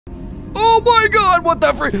Oh my god, what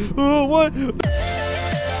the freak? Oh, what?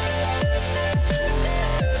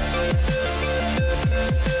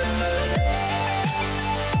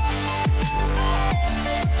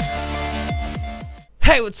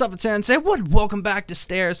 Hey, what's up? It's AaronSayWhat. Welcome back to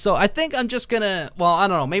Stairs. So I think I'm just gonna, well, I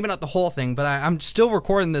don't know, maybe not the whole thing, but I'm still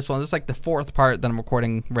recording this one. This is like the fourth part that I'm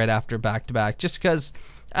recording right after back to back, just because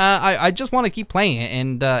I just want to keep playing it.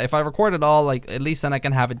 And if I record it all, like, at least then I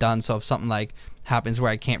can have it done. So if something like happens where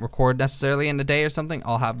I can't record necessarily in a day or something,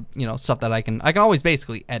 I'll have, you know, stuff that I can always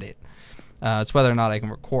basically edit. It's whether or not I can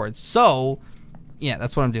record. So yeah,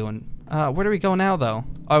 that's what I'm doing. Where do we go now though?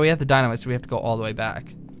 Oh, we have the dynamite, so we have to go all the way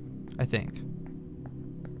back, I think.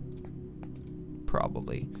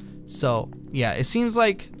 Probably. So yeah, it seems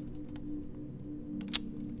like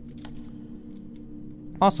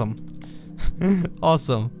awesome.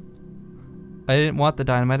 Awesome. I didn't want the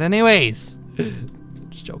dynamite anyways.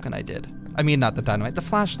 Just joking, I did. I mean, not the dynamite, the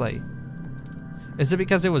flashlight. Is it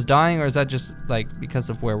because it was dying, or is that just like because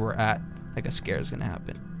of where we're at, like a scare is gonna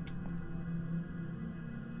happen?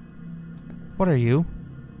 What are you?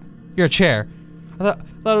 You're a chair. I thought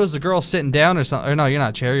it was a girl sitting down or something. Or no, you're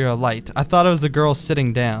not a chair, you're a light. I thought it was a girl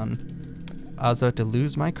sitting down. I was about to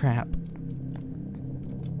lose my crap.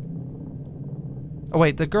 Oh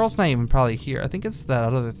wait, the girl's not even probably here. I think it's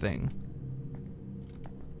that other thing.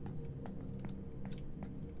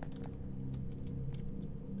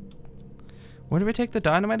 Where do we take the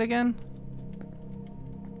dynamite again?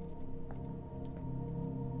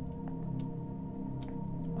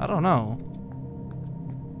 I don't know.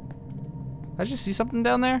 Did I just see something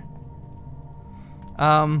down there?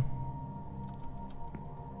 I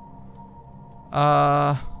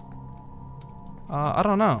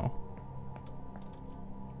don't know.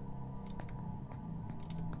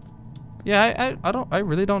 Yeah, I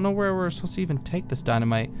really don't know where we're supposed to even take this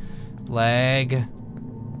dynamite. Lag.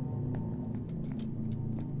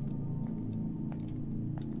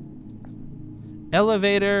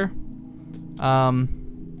 Elevator.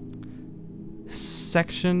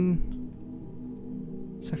 Section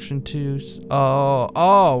 2.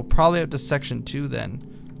 Oh, probably up to section 2 then.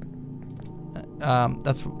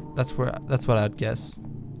 That's what I'd guess.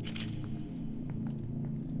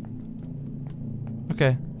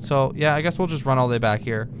 Okay, so yeah, I guess we'll just run all the way back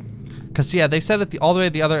here. Cause yeah, they said at all the way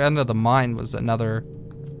at the other end of the mine was another.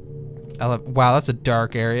 Wow, that's a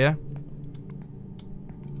dark area.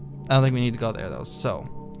 I don't think we need to go there though. So,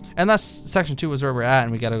 unless section 2 was where we're at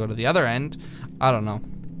and we gotta go to the other end, I don't know.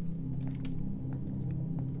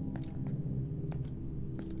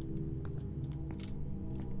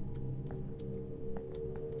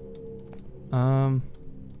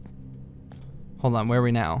 Hold on, where are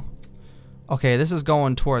we now? Okay, this is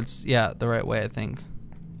going towards, yeah, the right way, I think.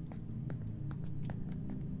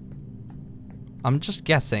 I'm just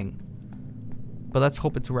guessing, but let's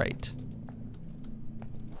hope it's right.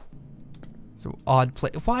 It's an odd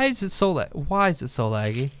place. Why is it so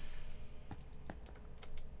laggy?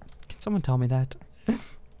 Can someone tell me that?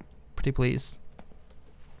 Pretty please.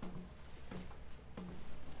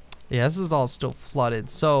 Yeah, this is all still flooded.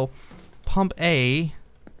 So, pump A.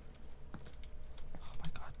 Oh my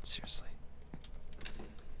god, seriously.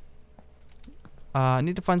 I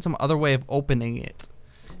need to find some other way of opening it.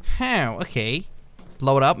 How? Okay.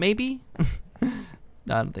 Blow it up, maybe?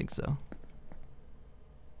 No, I don't think so.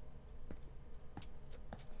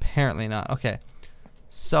 Apparently not. Okay.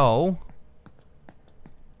 So.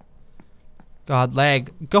 God,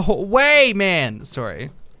 lag. Go away, man! Sorry.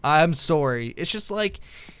 I'm sorry. It's just like,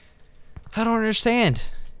 I don't understand.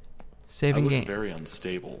 Saving game. Looks very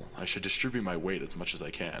unstable. I should distribute my weight as much as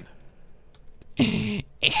I can.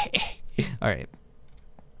 Alright.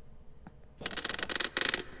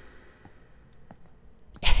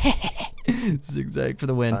 Zigzag for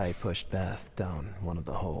the win. I pushed Beth down one of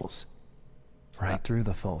the holes, right through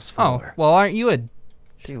the false floor. Oh, well, aren't you a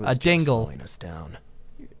dingle? dingle? Us down.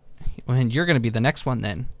 And you're gonna be the next one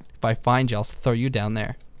then. If I find you, I'll throw you down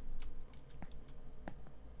there.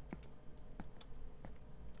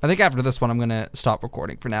 I think after this one, I'm gonna stop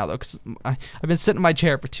recording for now, though, because I've been sitting in my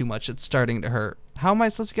chair for too much. It's starting to hurt. How am I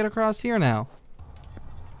supposed to get across here now?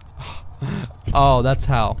 Oh, that's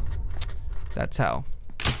how. That's how.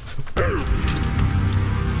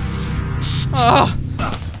 Oh.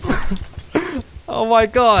 Oh my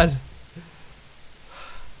god.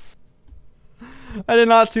 I did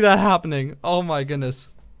not see that happening. Oh my goodness.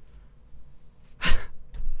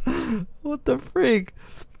 What the freak?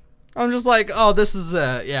 I'm just like, oh, this is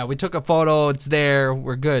yeah, we took a photo, it's there,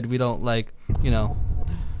 we're good. We don't, like, you know.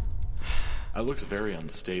 It looks very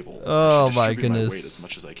unstable. Oh I should my distribute goodness. my weight as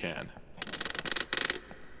much as I can.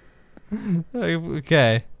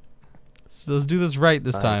 Okay. So let's do this right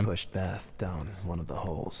this I time. pushed Beth down one of the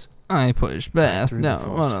holes. I pushed Beth through down the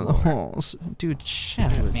false one of the floor. holes. Dude,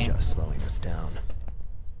 shut It up, was man. just slowing us down.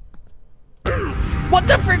 What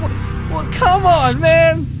the frick? Well, come on,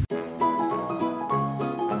 man.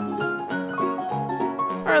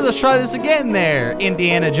 Alright, let's try this again there,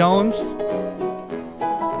 Indiana Jones.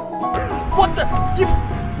 What the? You...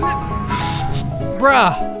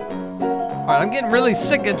 Bruh. Alright, I'm getting really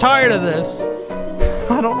sick and tired of this.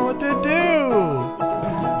 I don't know what to do.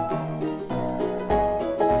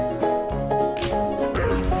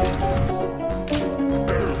 Slowing us down.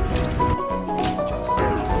 It was just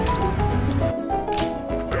slowing us down.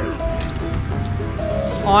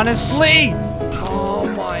 Honestly. Oh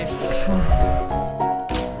my.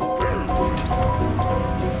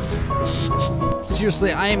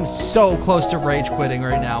 Seriously, I am so close to rage quitting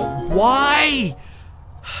right now. Why?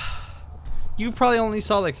 You probably only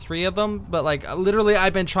saw like 3 of them, but like literally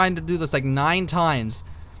I've been trying to do this like 9 times.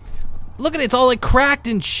 Look at it, it's all like cracked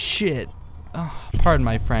and shit. Oh, pardon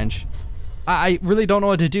my French. I really don't know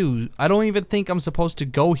what to do. I don't even think I'm supposed to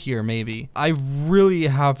go here, maybe. I really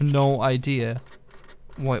have no idea.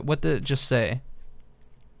 What did it just say?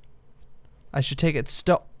 I should take it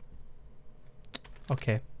still.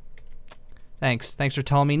 Okay. Thanks for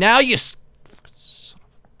telling me now, you son of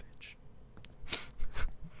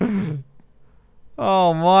a bitch.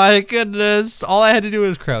 Oh my goodness. All I had to do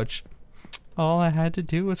was crouch. All I had to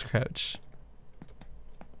do was crouch.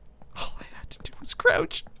 All I had to do was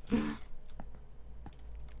crouch.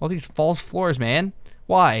 All these false floors, man.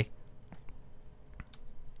 Why?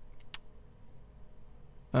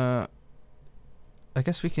 I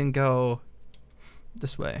guess we can go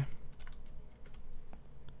this way.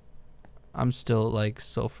 I'm still like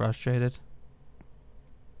so frustrated.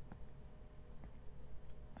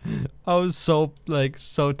 I was so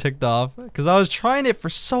ticked off because I was trying it for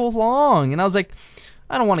so long and I was like,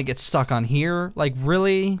 I don't want to get stuck on here. Like,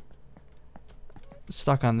 really?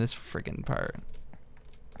 Stuck on this friggin' part.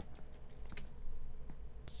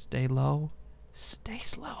 Stay low. Stay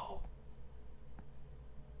slow.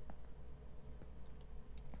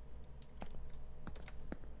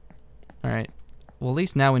 Alright. Well, at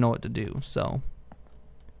least now we know what to do, so.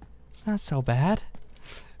 It's not so bad.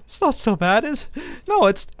 It's not so bad. No,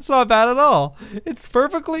 it's not bad at all. It's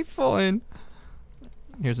perfectly fine.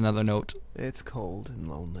 Here's another note. It's cold and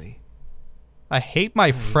lonely. I hate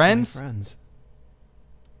my friends.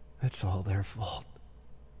 It's all their fault.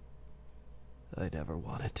 I never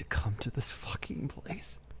wanted to come to this fucking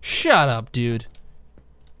place. Shut up, dude.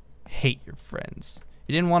 Hate your friends.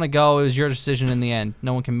 You didn't want to go. It was your decision in the end.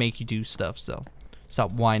 No one can make you do stuff, so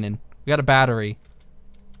stop whining. We got a battery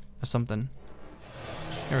or something.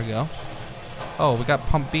 Here we go. Oh, we got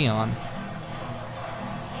pump B on.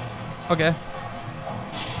 Okay.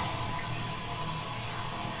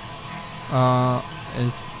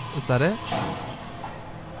 Is that it?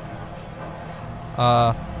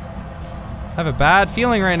 I have a bad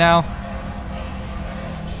feeling right now.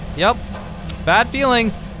 Yep. Bad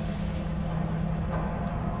feeling.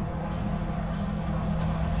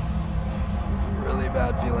 Really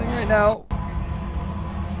bad feeling right now.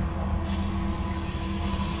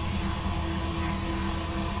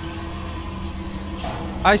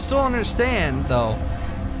 I still understand though.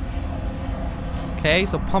 Okay,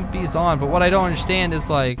 so pump B is on, but what I don't understand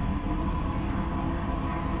is like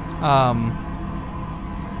how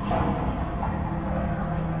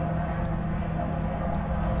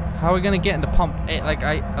are we gonna get into pump A? Like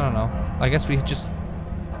I don't know. I guess we just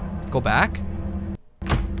go back?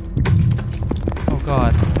 Oh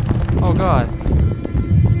god. Oh god.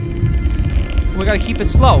 We gotta keep it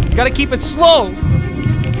slow. We gotta keep it slow!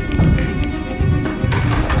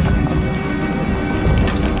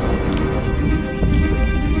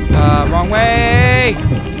 Wrong way!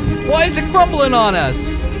 Why is it crumbling on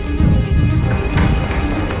us?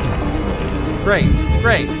 Great,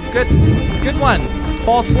 great, good one.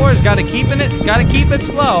 False floors, gotta keep it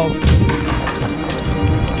slow.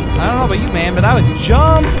 I don't know about you, man, but I would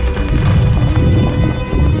jump.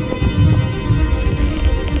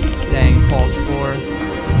 Dang, false floor.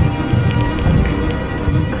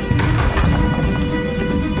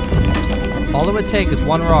 All it would take is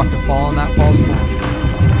one rock to fall on that false floor.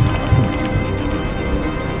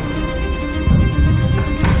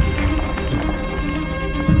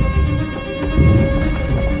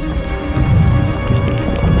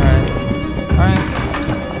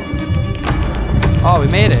 Oh, we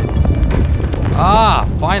made it. Ah,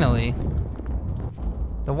 finally.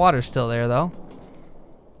 The water's still there, though.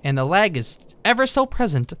 And the lag is ever so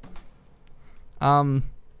present. Yeah,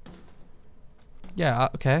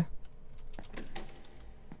 okay.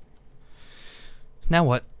 Now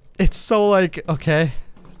what? It's so like, okay.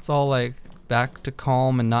 It's all like back to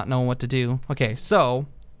calm and not knowing what to do. Okay, so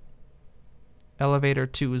elevator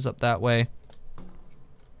 2 is up that way.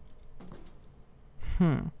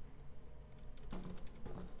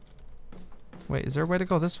 Wait, is there a way to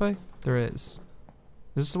go this way? There is.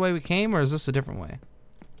 Is this the way we came, or is this a different way?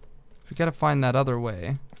 We gotta find that other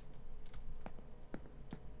way.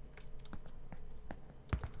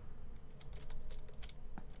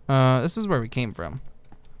 This is where we came from.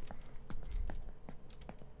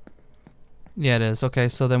 Yeah, it is. Okay,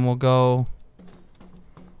 so then we'll go.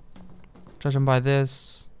 Judging by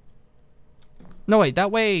this. No, wait, that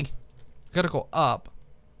way. We gotta go up.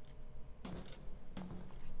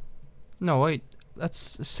 No, wait.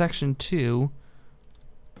 That's section 2.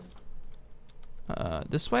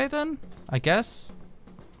 This way then? I guess?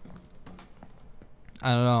 I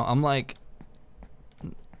don't know. I'm like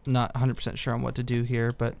not 100% sure on what to do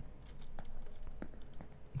here, but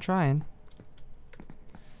I'm trying.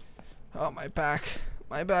 Oh, my back.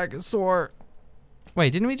 My back is sore. Wait,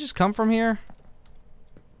 didn't we just come from here?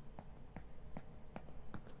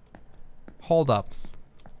 Hold up.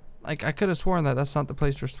 Like, I could have sworn that that's not the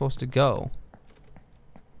place we're supposed to go.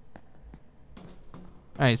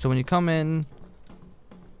 Alright, so when you come in,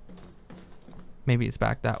 maybe it's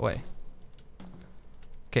back that way.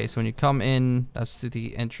 Okay, so when you come in, that's through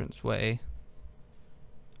the entrance way.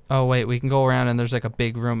 Oh, wait, we can go around and there's like a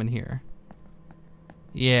big room in here.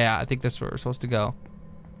 Yeah, I think that's where we're supposed to go.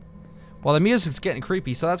 Well, the music's getting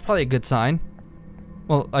creepy, so that's probably a good sign.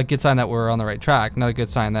 Well, a good sign that we're on the right track, not a good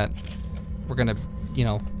sign that we're gonna, you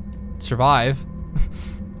know, survive.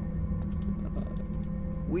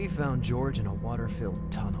 We found George in a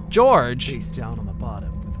water-filled tunnel. George? Face down on the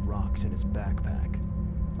bottom with rocks in his backpack.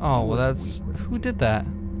 Oh, well, that's... Who did that?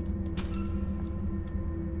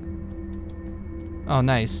 Oh,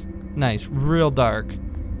 nice. Nice. Real dark.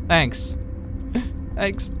 Thanks.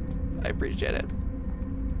 Thanks. I appreciate it.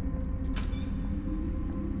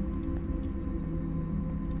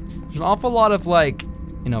 There's an awful lot of, like,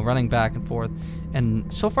 you know, running back and forth.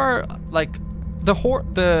 And so far, like,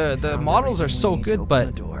 the models are so good,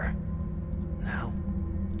 but now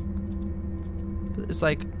it's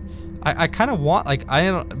like I kind of want, like, I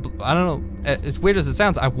don't know, as weird as it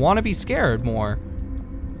sounds, I want to be scared more.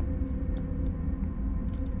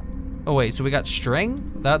 Oh wait, so we got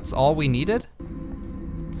string? That's all we needed?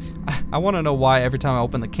 I want to know why every time I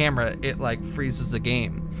open the camera it like freezes the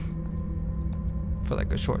game for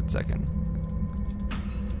like a short second.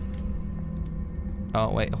 Oh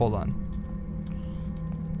wait, hold on.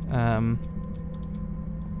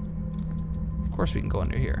 Of course we can go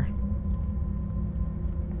under here.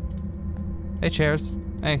 Hey, chairs.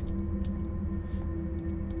 Hey.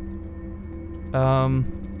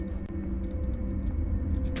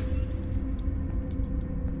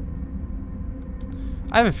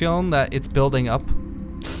 I have a feeling that it's building up.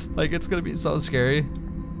 Like, it's gonna be so scary.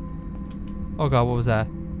 Oh god, what was that?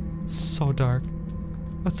 It's so dark.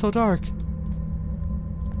 That's so dark.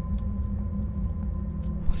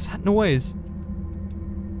 What's that noise?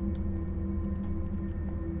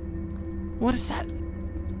 What is that?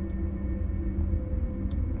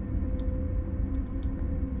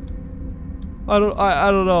 I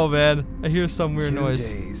don't know, man. I hear some weird noise.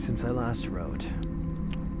 2 days since I last wrote.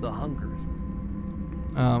 The hunger is...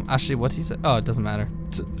 Actually, what he said? Oh, it doesn't matter.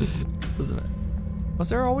 Doesn't matter. Was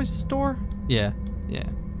there always this door? Yeah, yeah,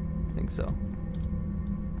 I think so.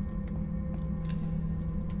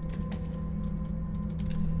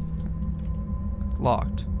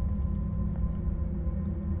 Locked.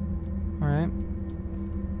 All right.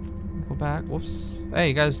 Go back. Whoops. Hey,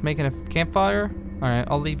 you guys making a campfire? All right,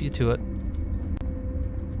 I'll leave you to it.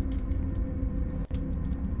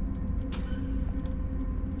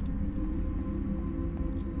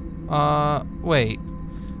 Wait.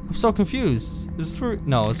 I'm so confused. Is this where...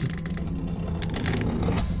 No, it's just...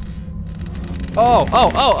 Oh,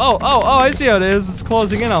 I see how it is. It's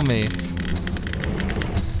closing in on me.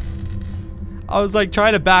 I was like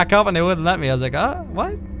trying to back up and they wouldn't let me. I was like,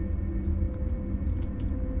 what?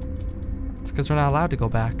 It's because we're not allowed to go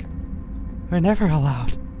back. We're never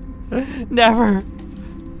allowed. Never.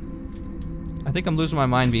 I think I'm losing my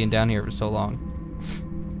mind being down here for so long.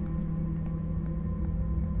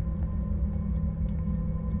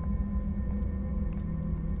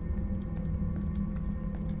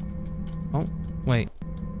 Oh, wait.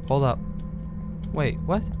 Hold up. Wait,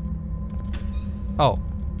 what? Oh.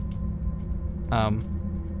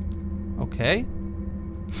 Okay.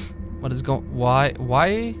 What is going... Why?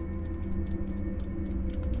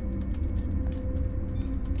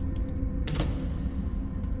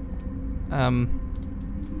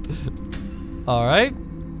 All right.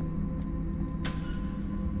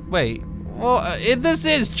 Wait. Well, this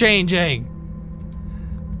is changing.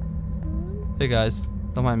 Hey guys,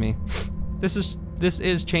 don't mind me. This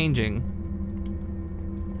is changing.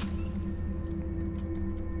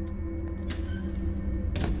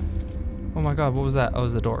 Oh my god, what was that? Oh, it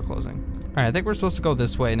was the door closing. All right, I think we're supposed to go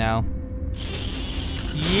this way now.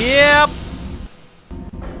 Yep.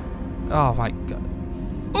 Oh my god.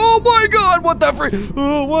 Oh my god, what the frick?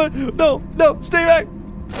 Oh, what? No, no, stay back.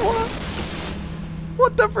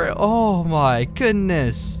 What the frick? Oh my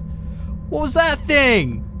goodness. What was that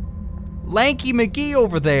thing? Lanky McGee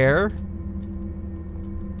over there.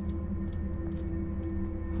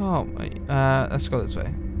 Oh, let's go this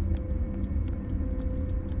way.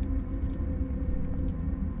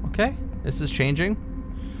 Okay, this is changing.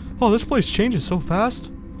 Oh, this place changes so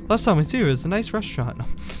fast. Last time I was here, it was a nice restaurant.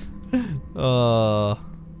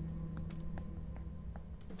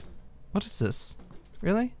 What is this?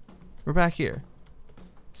 Really? We're back here.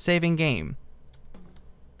 Saving game.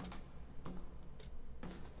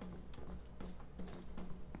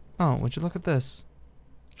 Oh, would you look at this?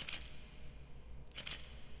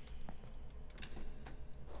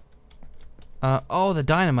 Oh, the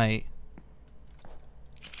dynamite.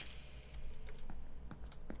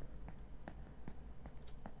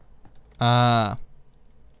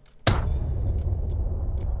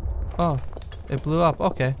 Oh, it blew up.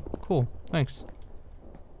 Okay, cool. Thanks.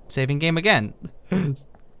 Saving game again.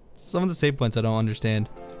 Some of the save points I don't understand.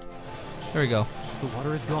 There we go. The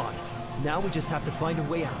water is gone. Now we just have to find a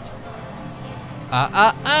way out.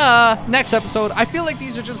 Next episode. I feel like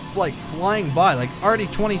these are just like flying by, like already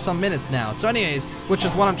 20 some minutes now. So anyways, which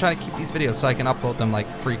is what I'm trying to keep these videos so I can upload them like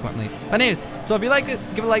frequently. Anyways, so if you like it,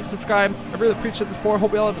 give it a like, subscribe. I really appreciate the support.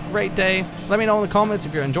 Hope you all have a great day. Let me know in the comments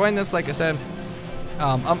if you're enjoying this. Like I said,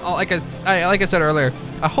 like I said earlier,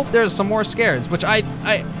 I hope there's some more scares, which I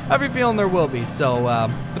have a feeling there will be. So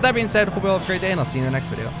with that being said, hope you all have a great day, and I'll see you in the next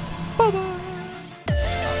video. Bye bye.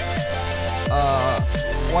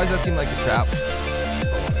 Why does that seem like a trap?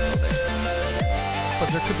 But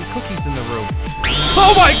there could be cookies in the room.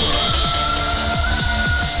 Oh my!